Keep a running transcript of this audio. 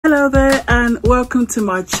Hello there and welcome to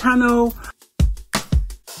my channel.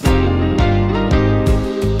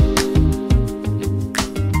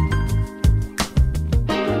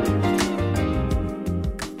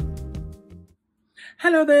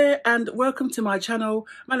 Hello there and welcome to my channel.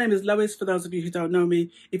 My name is Loise, for those of you who don't know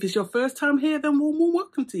me. If it's your first time here, then warm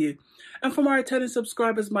welcome to you. And for my returning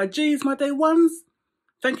subscribers, my G's, my day ones,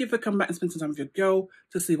 thank you for coming back and spending some time with your girl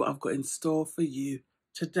to see what I've got in store for you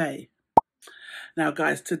today. Now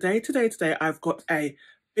guys, today I've got a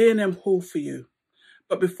B&M haul for you.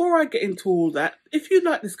 But before I get into all that, if you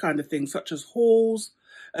like this kind of thing, such as hauls,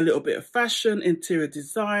 a little bit of fashion, interior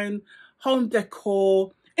design, home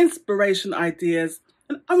decor, inspiration ideas,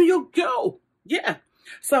 and I'm your girl, yeah.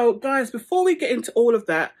 So guys, before we get into all of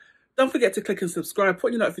that, don't forget to click and subscribe,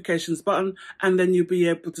 put your notifications button, and then you'll be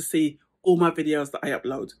able to see all my videos that I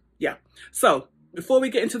upload, yeah. So before we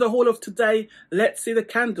get into the haul of today, let's see the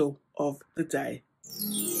candle of the day.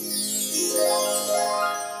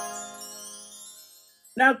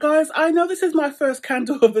 Now guys, I know this is my first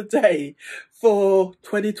candle of the day for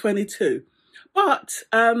 2022, but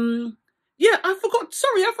yeah, I forgot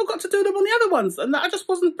to do them on the other ones, and I just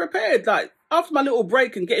wasn't prepared. Like after my little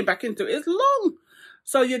break and getting back into it, it's long.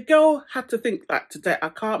 So your girl had to think that today I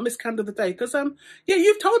can't miss candle of the day because yeah,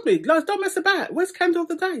 you've told me, guys, don't mess about. Where's candle of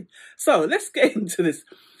the day? So let's get into this.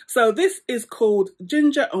 So this is called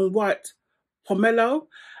Ginger and White Pomelo,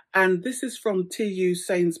 and this is from TU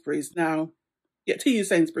Sainsbury's. Now, yeah, TU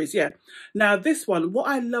Sainsbury's, yeah. Now this one, what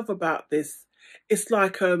I love about this, it's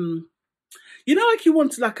like you know, like you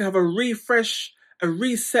want to like have a refresh, a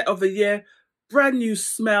reset of the year, brand new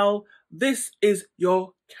smell. This is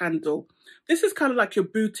your candle. This is kind of like your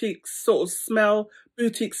boutique sort of smell,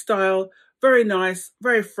 boutique style, very nice,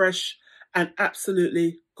 very fresh, and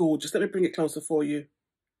absolutely gorgeous. Let me bring it closer for you.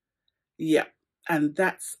 Yeah, and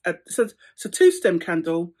that's it's a two-stem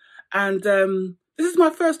candle, and this is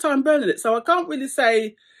my first time burning it, so I can't really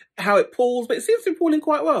say how it pulls, but it seems to be pulling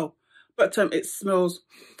quite well. But it smells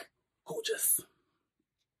gorgeous.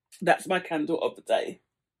 That's my candle of the day.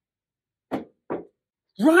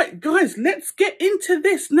 Right, guys, let's get into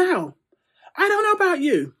this now. I don't know about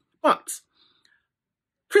you, but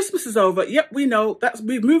Christmas is over. Yep, we know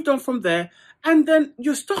we've moved on from there, and then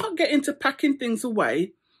you start getting to packing things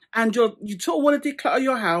away, and you sort of want to declutter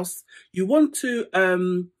your house. You want to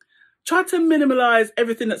try to minimize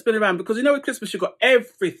everything that's been around, because you know with Christmas you've got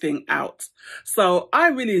everything out. So I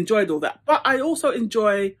really enjoyed all that, but I also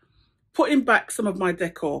enjoy putting back some of my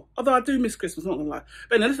decor, although I do miss Christmas, not gonna lie.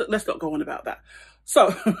 But no, let's not go on about that. So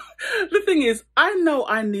the thing is, I know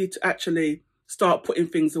I need to actually start putting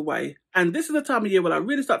things away, and this is the time of year when I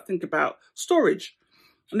really start to think about storage.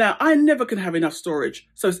 Now I never can have enough storage,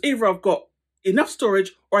 so it's either I've got enough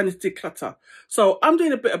storage or I need to declutter. So I'm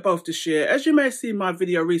doing a bit of both this year. As you may have seen my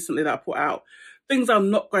video recently that I put out, things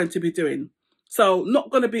I'm not going to be doing. So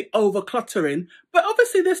not going to be over cluttering, but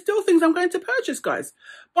obviously there's still things I'm going to purchase, guys.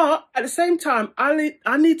 But at the same time, I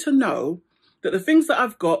need to know that the things that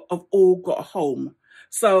I've got have all got a home.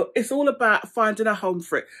 So it's all about finding a home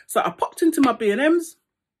for it. So I popped into my B&Ms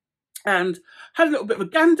and had a little bit of a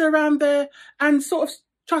gander around there and sort of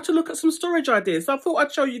try to look at some storage ideas. So I thought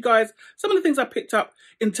I'd show you guys some of the things I picked up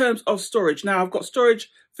in terms of storage. Now I've got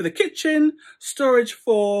storage for the kitchen, storage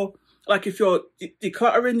for like if you're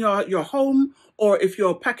decluttering your home, or if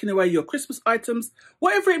you're packing away your Christmas items,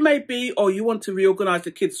 whatever it may be, or you want to reorganize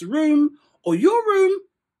the kids' room or your room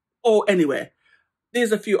or anywhere.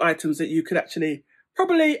 There's a few items that you could actually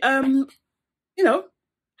probably, you know,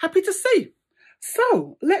 happy to see.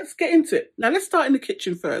 So let's get into it. Now let's start in the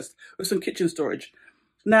kitchen first with some kitchen storage.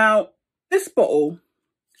 Now this bottle,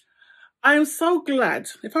 I am so glad,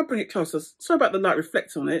 if I bring it closer, sorry about the light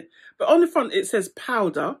reflects on it, but on the front it says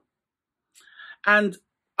powder. And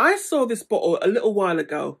I saw this bottle a little while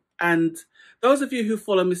ago, and those of you who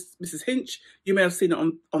follow Mrs. Hinch, you may have seen it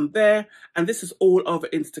on there, and this is all over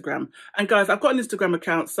Instagram. And guys, I've got an Instagram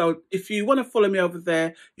account, so if you want to follow me over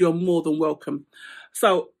there, you're more than welcome.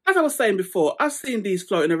 So as I was saying before, I've seen these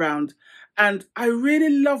floating around, and I really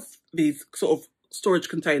love these sort of storage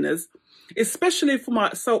containers, especially for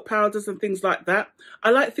my soap powders and things like that.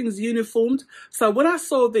 I like things uniformed. So when I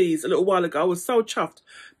saw these a little while ago, I was so chuffed.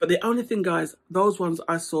 But the only thing, guys, those ones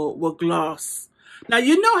I saw were glass. Now,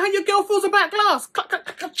 you know how your girl feels about glass.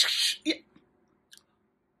 Yeah.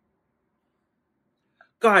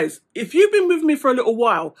 Guys, if you've been with me for a little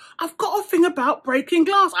while, I've got a thing about breaking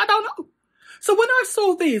glass. I don't know. So when I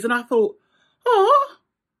saw these and I thought, oh,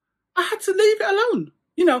 I had to leave it alone.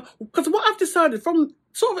 You know, because what I've decided from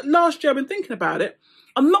sort of last year, I've been thinking about it.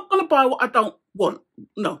 I'm not going to buy what I don't want.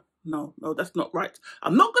 No, that's not right.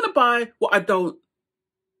 I'm not going to buy what I don't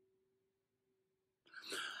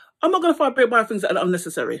I'm not going to buy things that are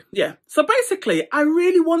unnecessary. Yeah. So basically, I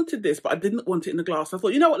really wanted this, but I didn't want it in the glass. I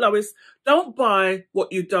thought, you know what, Lois? Don't buy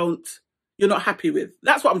what you're not happy with.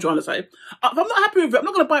 That's what I'm trying to say. If I'm not happy with it, I'm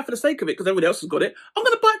not going to buy it for the sake of it because everybody else has got it. I'm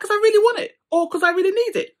going to buy it because I really want it or because I really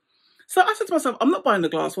need it. So I said to myself, I'm not buying the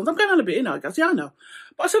glass ones. I'm going on a bit, you know, I guess. Yeah, I know.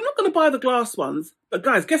 But I said, I'm not going to buy the glass ones. But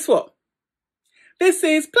guys, guess what? This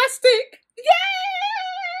is plastic.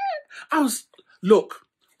 Yeah! Look,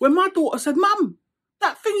 when my daughter said, Mum,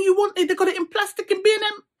 that thing you wanted, they got it in plastic in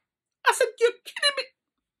B&M. I said, you're kidding me.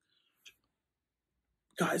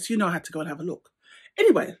 Guys, you know I had to go and have a look.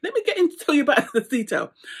 Anyway, let me get into tell you about the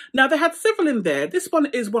detail. Now, they had several in there. This one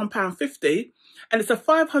is £1.50 and it's a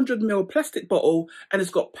 500ml plastic bottle and it's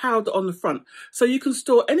got powder on the front. So you can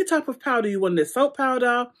store any type of powder you want. There's soap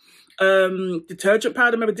powder, detergent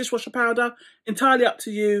powder, maybe dishwasher powder, entirely up to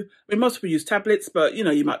you. I mean, most people use tablets, but you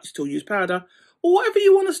know, you might still use powder. Or whatever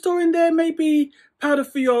you want to store in there, maybe powder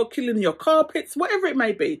for your cleaning your carpets, whatever it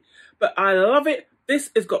may be. But I love it. This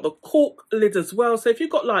has got the cork lid as well. So if you've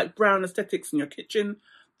got like brown aesthetics in your kitchen,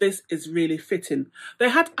 this is really fitting. They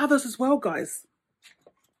had others as well, guys.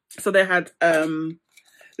 So they had,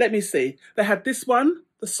 let me see. They had this one,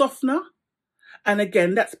 the softener. And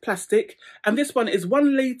again, that's plastic. And this one is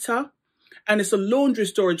 1 litre. And it's a laundry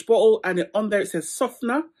storage bottle. And on there it says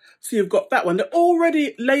softener. So you've got that one. They're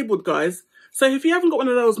already labelled, guys. So if you haven't got one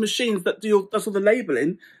of those machines that does all the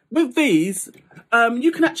labelling, with these,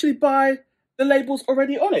 you can actually buy the labels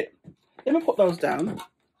already on it. Let me put those down.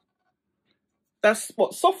 That's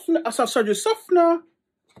what softener. So I've showed you softener.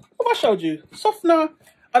 What have I showed you? Softener.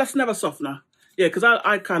 Oh, that's never softener. Yeah, because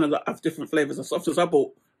I kind of have different flavours of softeners. I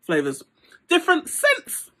bought flavours. Different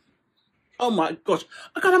scents. Oh my gosh.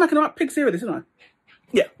 I can't make a pig's ear with this, isn't I?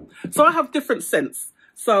 Yeah. So I have different scents.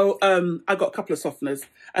 So I got a couple of softeners.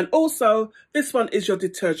 And also, this one is your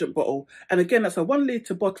detergent bottle. And again, that's a 1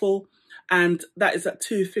 litre bottle. And that is at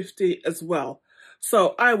 £2.50 as well.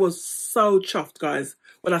 So I was so chuffed, guys,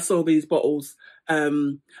 when I saw these bottles.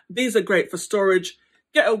 These are great for storage.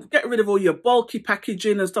 Get rid of all your bulky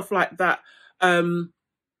packaging and stuff like that.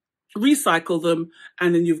 Recycle them.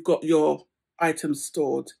 And then you've got your items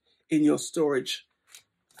stored in your storage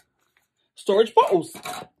bottles.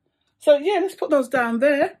 So yeah, let's put those down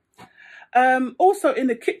there. Also in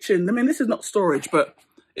the kitchen, I mean, this is not storage, but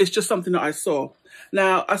it's just something that I saw.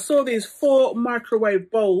 Now, I saw these 4 microwave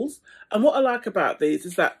bowls. And what I like about these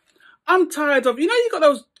is that I'm tired of, you know, you got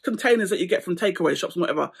those containers that you get from takeaway shops and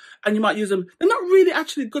whatever, and you might use them. They're not really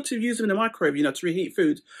actually good to use them in the microwave, you know, to reheat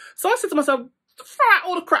food. So I said to myself, throw out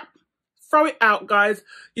all the crap. Throw it out, guys.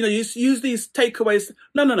 You know, use these takeaways.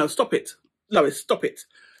 No, stop it. Lois, stop it.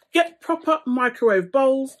 Get proper microwave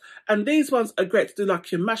bowls. And these ones are great to do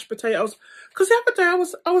like your mashed potatoes. Because the other day I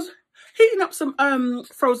was heating up some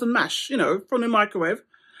frozen mash, you know, from the microwave.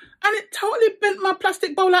 And it totally bent my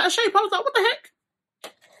plastic bowl out of shape. I was like, what the heck?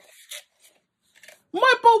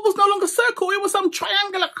 My bowl was no longer circle. It was some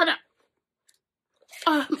triangular kind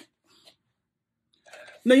of...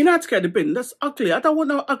 No, you know how to get the bin. That's ugly. I don't want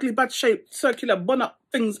no ugly, bad shaped, circular bun-up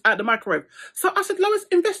things out the microwave. So I said, Lois,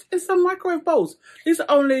 invest in some microwave bowls. These are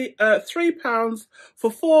only £3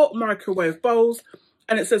 for 4 microwave bowls.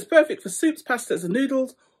 And it says perfect for soups, pastas and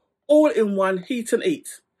noodles. All in one, heat and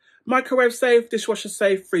eat. Microwave safe, dishwasher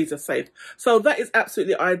safe, freezer safe. So that is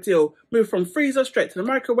absolutely ideal. Move from freezer straight to the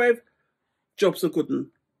microwave. Jobs are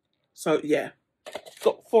good. So yeah,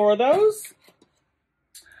 got 4 of those.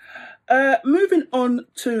 Moving on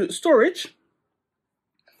to storage.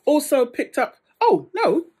 Also picked up, oh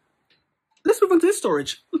no, let's move on to this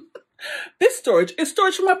storage. This storage is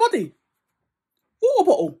storage for my body. Water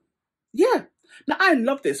bottle. Yeah. Now I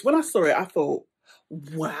love this. When I saw it, I thought,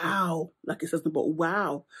 wow, like it says in the bottle,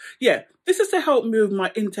 wow. Yeah, this is to help move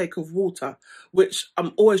my intake of water, which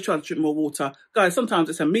I'm always trying to drink more water. Guys, sometimes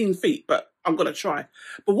it's a mean feat, but I'm going to try.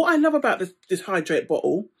 But what I love about this hydrate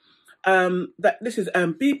bottle, that this is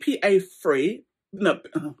BPA free. No,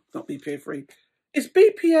 not BPA free. It's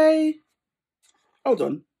BPA, hold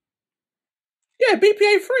on. Yeah,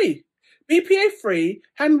 BPA free. BPA free,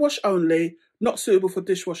 hand wash only, not suitable for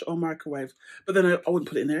dishwasher or microwave. But then I wouldn't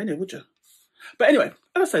put it in there anyway, would you? But anyway,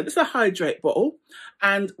 as I say, this is a hydrate bottle.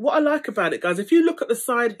 And what I like about it, guys, if you look at the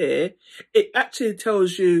side here, it actually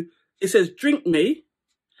tells you, it says drink me.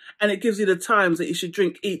 And it gives you the times that you should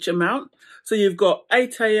drink each amount. So you've got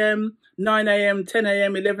 8 a.m, 9 a.m, 10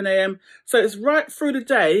 a.m, 11 a.m. So it's right through the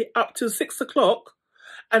day up to 6 o'clock.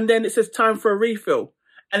 And then it says time for a refill.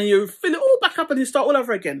 And you fill it all back up and you start all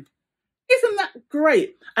over again. Isn't that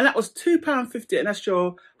great? And that was £2.50 and that's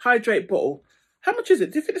your hydrate bottle. How much is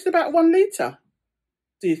it? Do you think it's about 1 litre?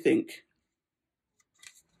 Do you think?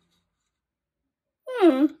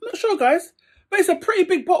 Not sure, guys. But it's a pretty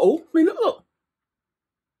big bottle. I mean, look.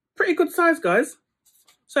 Pretty good size, guys.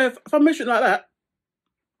 So if I measure it like that,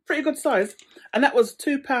 pretty good size. And that was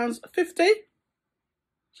 £2.50.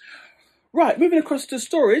 Right, moving across to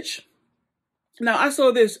storage. Now, I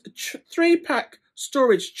saw this 3-pack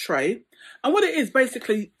storage tray. And what it is,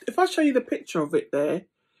 basically, if I show you the picture of it there,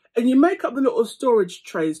 and you make up the little storage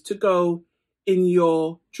trays to go in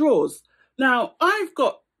your drawers. Now, I've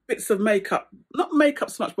got bits of makeup, not makeup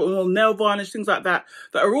so much, but more nail varnish, things like that,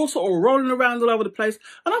 that are all sort of rolling around all over the place.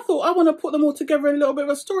 And I thought I want to put them all together in a little bit of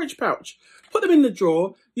a storage pouch. Put them in the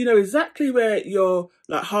drawer. You know exactly where your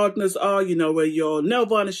like hardeners are, you know where your nail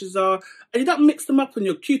varnishes are, and you don't mix them up on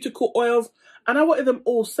your cuticle oils. And I wanted them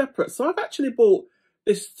all separate. So I've actually bought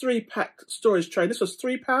this 3-pack storage tray. This was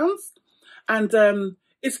 £3. And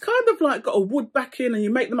it's kind of like got a wood backing, and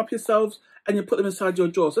you make them up yourselves and you put them inside your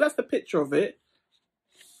drawer. So that's the picture of it.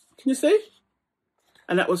 Can you see?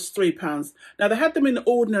 And that was £3. Now, they had them in the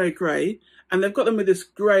ordinary grey, and they've got them with this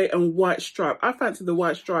grey and white stripe. I fancy the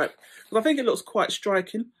white stripe because I think it looks quite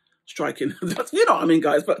striking. You know what I mean,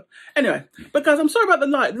 guys. But anyway, but guys, I'm sorry about the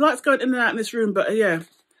light. The light's going in and out in this room, but yeah,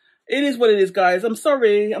 it is what it is, guys. I'm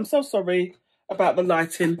sorry. I'm so sorry about the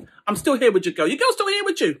lighting. I'm still here with you, girl. Your girl's still here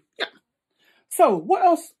with you. Yeah. So what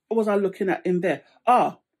else was I looking at in there?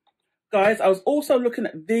 Guys, I was also looking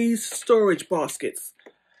at these storage baskets.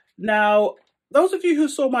 Now, those of you who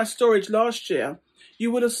saw my storage last year,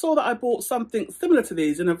 you would have saw that I bought something similar to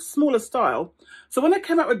these in a smaller style. So when I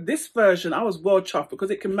came out with this version, I was well chuffed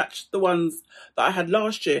because it can match the ones that I had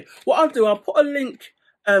last year. What I'll do, I'll put a link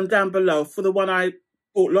down below for the one I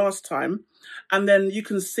bought last time. And then you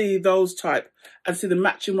can see those type and see the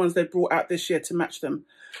matching ones they brought out this year to match them.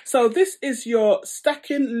 So this is your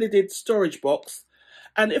stacking lidded storage box.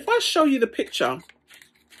 And if I show you the picture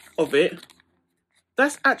of it,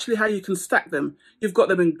 that's actually how you can stack them. You've got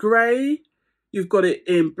them in grey, you've got it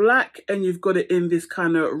in black, and you've got it in this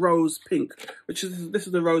kind of rose pink, this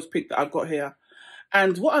is the rose pink that I've got here.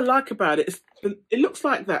 And what I like about it is it looks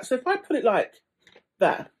like that. So if I put it like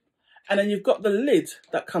that, and then you've got the lid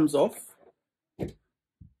that comes off,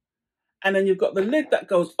 and then you've got the lid that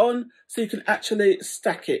goes on, so you can actually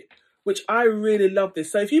stack it, which I really love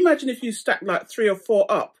this. So if you imagine if you stack like 3 or 4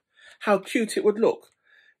 up, how cute it would look.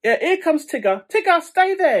 Yeah, here comes Tigger. Tigger,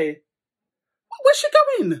 stay there. Where's she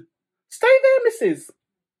going? Stay there, missus.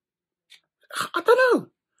 I don't know.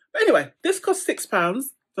 But anyway, this costs £6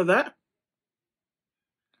 for that.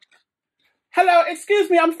 Hello, excuse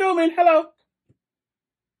me, I'm filming. Hello.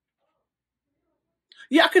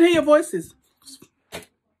 Yeah, I can hear your voices.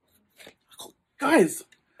 Guys,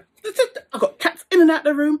 I've got cats in and out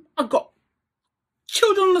the room. I've got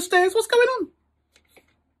children on the stairs. What's going on?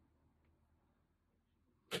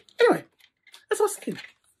 Anyway, let's ask him.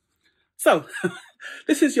 So,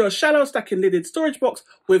 this is your shallow stacking lidded storage box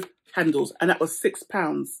with handles, and that was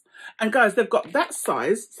 £6. And guys, they've got that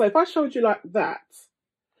size. So if I showed you like that,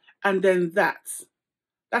 and then that's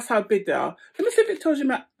how big they are. Let me see if it tells you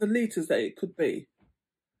about the litres that it could be.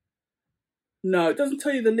 No, it doesn't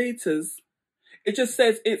tell you the litres. It just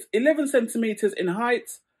says it's 11 centimetres in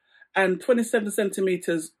height and 27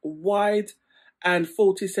 centimetres wide and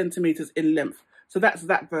 40 centimetres in length. So that's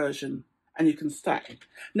that version, and you can stack.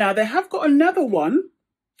 Now, they have got another one.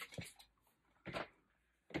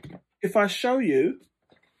 If I show you,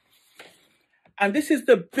 and this is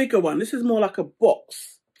the bigger one. This is more like a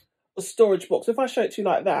box, a storage box. If I show it to you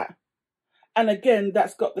like that, and again,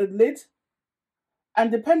 that's got the lid.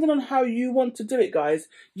 And depending on how you want to do it, guys,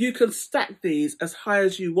 you can stack these as high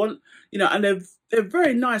as you want, you know, and they're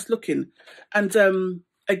very nice looking. And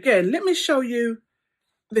again, let me show you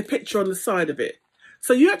the picture on the side of it.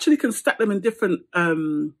 So you actually can stack them in different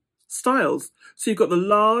styles. So you've got the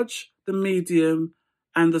large, the medium,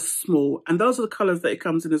 and the small. And those are the colours that it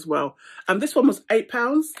comes in as well. And this one was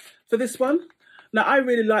 £8 for this one. Now, I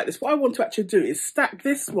really like this. What I want to actually do is stack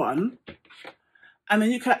this one, and then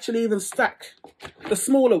you can actually even stack the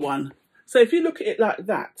smaller one. So if you look at it like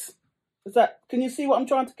that, can you see what I'm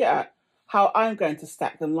trying to get at? How I'm going to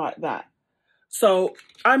stack them like that. So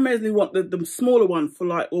I mainly want the smaller one for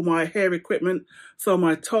like all my hair equipment. So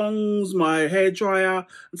my tongs, my hair dryer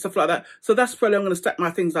and stuff like that. So that's probably I'm going to stack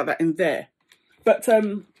my things like that in there. But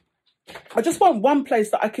I just want one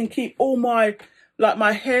place that I can keep all my, like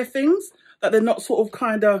my hair things, that they're not sort of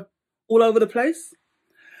kind of all over the place.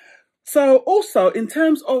 So also in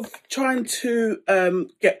terms of trying to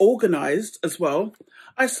get organised as well,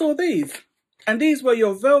 I saw these. And these were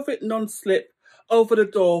your velvet non-slip over the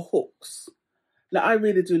door hooks. Now, I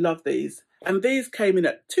really do love these. And these came in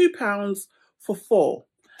at £2 for 4.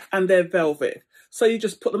 And they're velvet. So you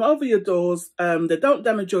just put them over your doors. They don't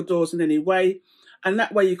damage your doors in any way. And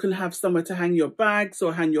that way you can have somewhere to hang your bags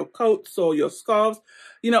or hang your coats or your scarves.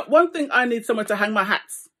 You know, one thing, I need somewhere to hang my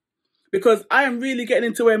hats, because I am really getting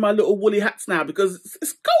into wearing my little woolly hats now because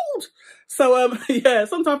it's cold. So yeah,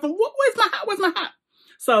 sometimes I'm, where's my hat? Where's my hat?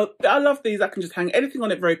 So I love these. I can just hang anything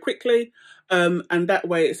on it very quickly. And that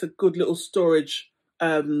way it's a good little storage,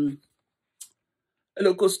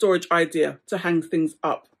 idea to hang things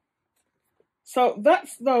up. So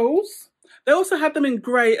that's those. They also had them in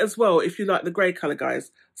grey as well, if you like the grey colour,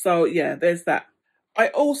 guys. So yeah, there's that. I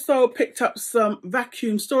also picked up some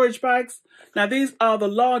vacuum storage bags. Now these are the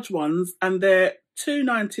large ones and they're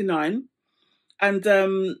 $2.99. And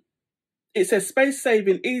it says space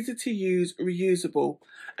saving, easy to use, reusable.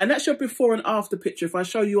 And that's your before and after picture. If I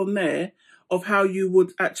show you on there of how you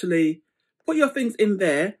would actually put your things in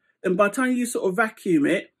there, then by the time you sort of vacuum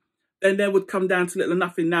it, then they would come down to little or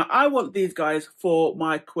nothing. Now, I want these guys for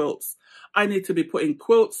my quilts. I need to be putting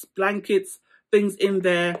quilts, blankets, things in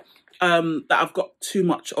there that I've got too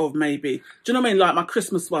much of, maybe. Do you know what I mean? Like my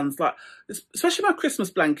Christmas ones, like especially my Christmas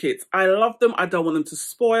blankets. I love them. I don't want them to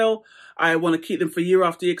spoil. I want to keep them for year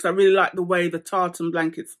after year because I really like the way the tartan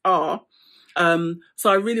blankets are. So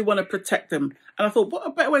I really want to protect them. And I thought, what a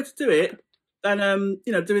better way to do it than,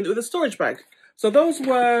 you know, doing it with a storage bag. So those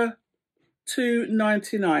were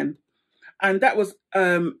 $2.99. And that was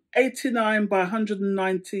 89 by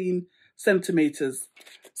 119 centimetres.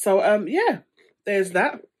 So, yeah, there's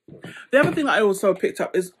that. The other thing that I also picked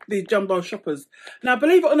up is the jumbo shoppers. Now,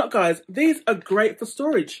 believe it or not, guys, these are great for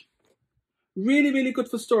storage. Really, really good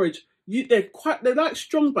for storage. They're like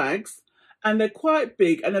strong bags, and they're quite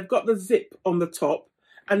big, and they've got the zip on the top,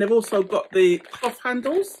 and they've also got the cloth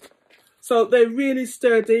handles. So they're really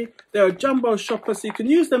sturdy. They're a jumbo shopper, so you can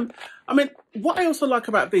use them. I mean, what I also like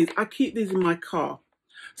about these, I keep these in my car.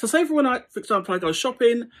 So say for example, I go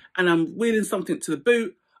shopping and I'm wheeling something to the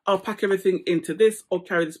boot, I'll pack everything into this or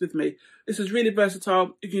carry this with me. This is really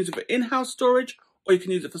versatile. You can use it for in-house storage, or you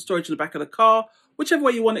can use it for storage in the back of the car, whichever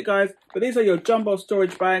way you want it, guys. But these are your jumbo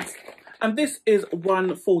storage bags. And this is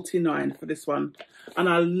 $1.49 for this one. And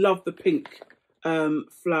I love the pink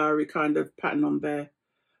flowery kind of pattern on there.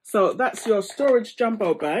 So that's your storage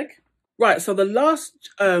jumbo bag. Right, so the last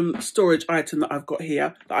storage item that I've got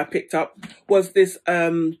here that I picked up was this,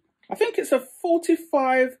 I think it's a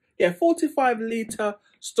 45 litre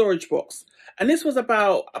storage box. And this was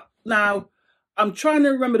about, now I'm trying to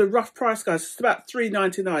remember the rough price, guys. It's about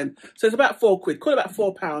 $3.99. So it's about £4, call it about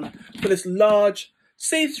 £4 for this large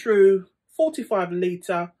see-through 45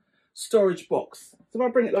 litre storage box. So if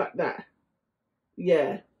I bring it like that,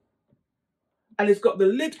 yeah. And it's got the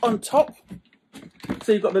lid on top.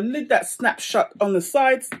 So you've got the lid that snaps shut on the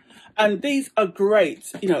sides. And these are great.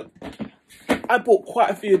 You know, I bought quite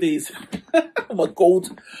a few of these. Oh my God.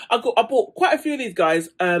 I bought quite a few of these, guys,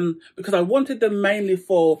 because I wanted them mainly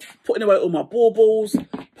for putting away all my baubles,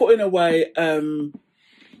 putting away all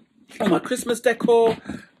my Christmas decor,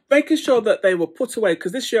 making sure that they were put away.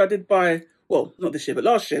 Because this year I did buy, well, not this year, but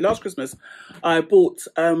last Christmas, I bought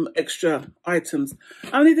extra items.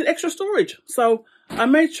 I needed extra storage. So I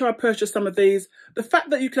made sure I purchased some of these. The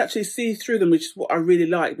fact that you can actually see through them, which is what I really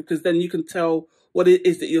like, because then you can tell what it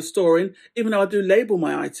is that you're storing, even though I do label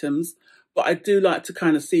my items, but I do like to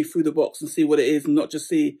kind of see through the box and see what it is and not just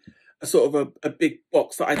see a sort of a big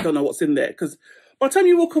box that I don't know what's in there. Because by the time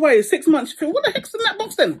you walk away, 6 months, you feel, what the heck's in that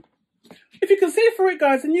box then? If you can see through it,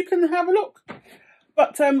 guys, then you can have a look.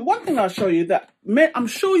 But one thing I'll show you that I'm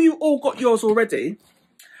sure you all got yours already,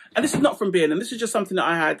 and this is not from B&M, this is just something that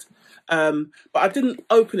I had, but I didn't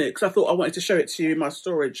open it because I thought I wanted to show it to you in my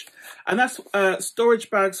storage. And that's storage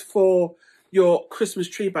bags for your Christmas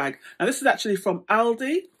tree bag. Now this is actually from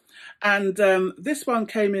Aldi, and this one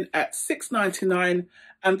came in at $6.99,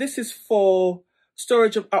 and this is for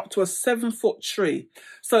storage of up to a 7-foot tree.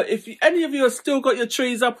 So if any of you have still got your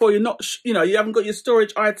trees up, or you're not, you haven't got your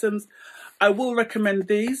storage items, I will recommend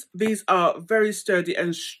these. These are very sturdy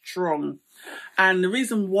and strong. And the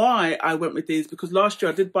reason why I went with these, because last year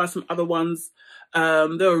I did buy some other ones. They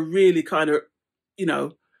were really kind of,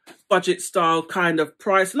 budget style kind of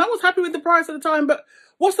price. And I was happy with the price at the time, but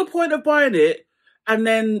what's the point of buying it? And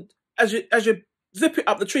then as you zip it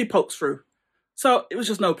up, the tree pokes through. So it was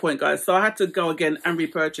just no point, guys. So I had to go again and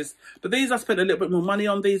repurchase. But these, I spent a little bit more money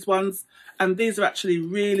on these ones. And these are actually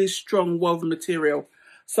really strong woven material.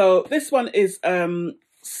 So this one is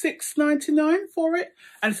 $6.99 for it,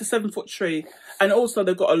 and it's a 7-foot tree. And also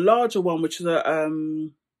they've got a larger one, which is I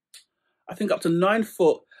think up to 9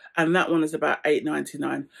 foot, and that one is about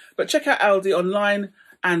 $8.99. But check out Aldi online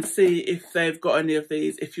and see if they've got any of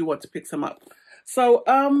these if you want to pick some up. So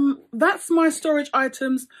that's my storage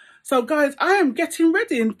items. So guys, I am getting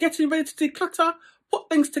ready to declutter, put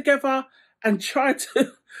things together, and try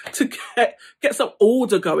to get some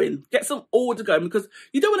order going. Get some order going, because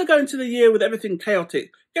you don't want to go into the year with everything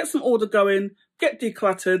chaotic. Get some order going, get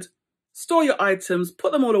decluttered, store your items,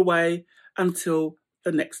 put them all away until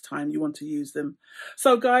the next time you want to use them.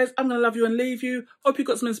 So guys, I'm going to love you and leave you. Hope you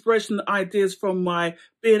got some inspiration and ideas from my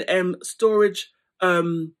B&M storage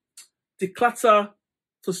declutter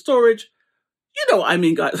for storage. You know what I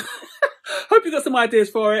mean, guys. Hope you got some ideas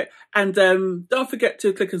for it. And don't forget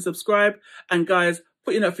to click and subscribe. And guys,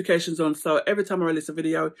 put your notifications on, so every time I release a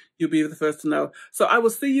video, you'll be the first to know. So I will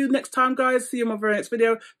see you next time, guys. See you in my very next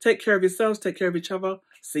video. Take care of yourselves. Take care of each other.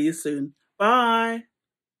 See you soon. Bye.